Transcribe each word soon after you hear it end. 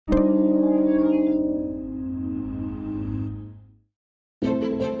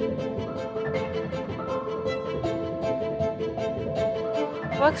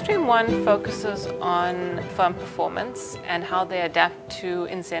Workstream 1 focuses on firm performance and how they adapt to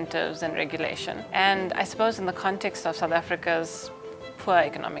incentives and regulation. And I suppose in the context of South Africa's poor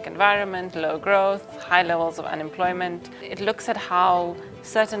economic environment, low growth, high levels of unemployment, it looks at how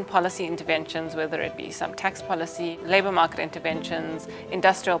certain policy interventions, whether it be some tax policy, labor market interventions,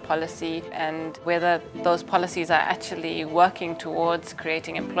 industrial policy, and whether those policies are actually working towards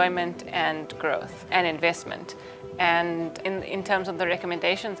creating employment and growth and investment. And in terms of the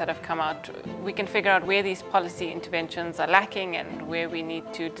recommendations that have come out, we can figure out where these policy interventions are lacking and where we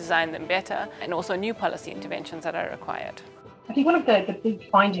need to design them better, and also new policy interventions that are required. I think one of the big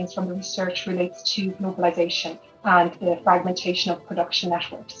findings from the research relates to globalization and the fragmentation of production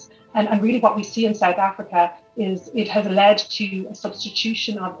networks. And really what we see in South Africa is it has led to a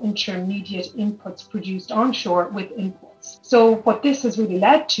substitution of intermediate inputs produced onshore with imports. So what this has really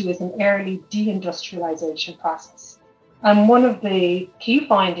led to is an early deindustrialization process. And one of the key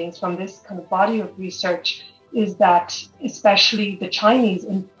findings from this kind of body of research is that especially the Chinese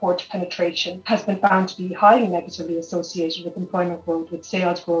import penetration has been found to be highly negatively associated with employment growth, with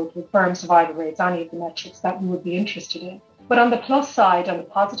sales growth, with firm survival rates, any of the metrics that we would be interested in. But on the plus side, on the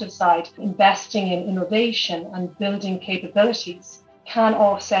positive side, investing in innovation and building capabilities can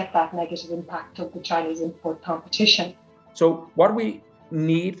offset that negative impact of the Chinese import competition. So what we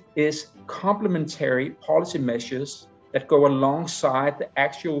need is complementary policy measures that go alongside the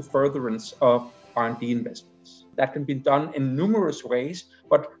actual furtherance of R&D investments. That can be done in numerous ways,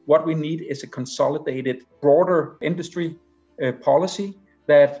 but what we need is a consolidated, broader industry policy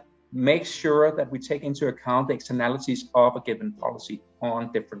that makes sure that we take into account the externalities of a given policy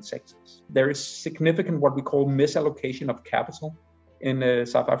on different sectors. There is significant what we call misallocation of capital in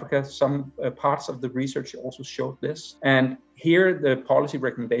South Africa. Some parts of the research also showed this. And here the policy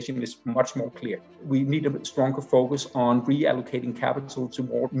recommendation is much more clear. We need a stronger focus on reallocating capital to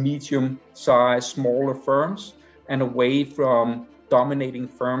more medium-sized, smaller firms and away from dominating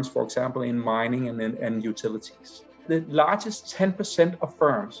firms, for example, in mining and utilities. The largest 10% of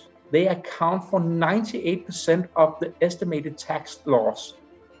firms, they account for 98% of the estimated tax loss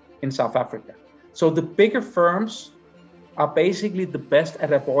in South Africa. So the bigger firms are basically the best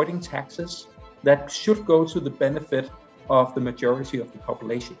at avoiding taxes that should go to the benefit of the majority of the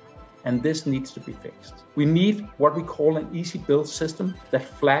population. And this needs to be fixed. We need what we call an easy build system that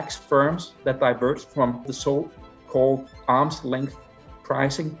flags firms that diverge from the so-called arm's length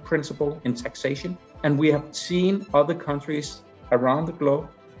pricing principle in taxation. And we have seen other countries around the globe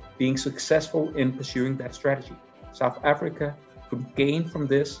being successful in pursuing that strategy. South Africa could gain from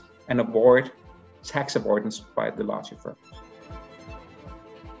this and avoid tax avoidance by the larger firms.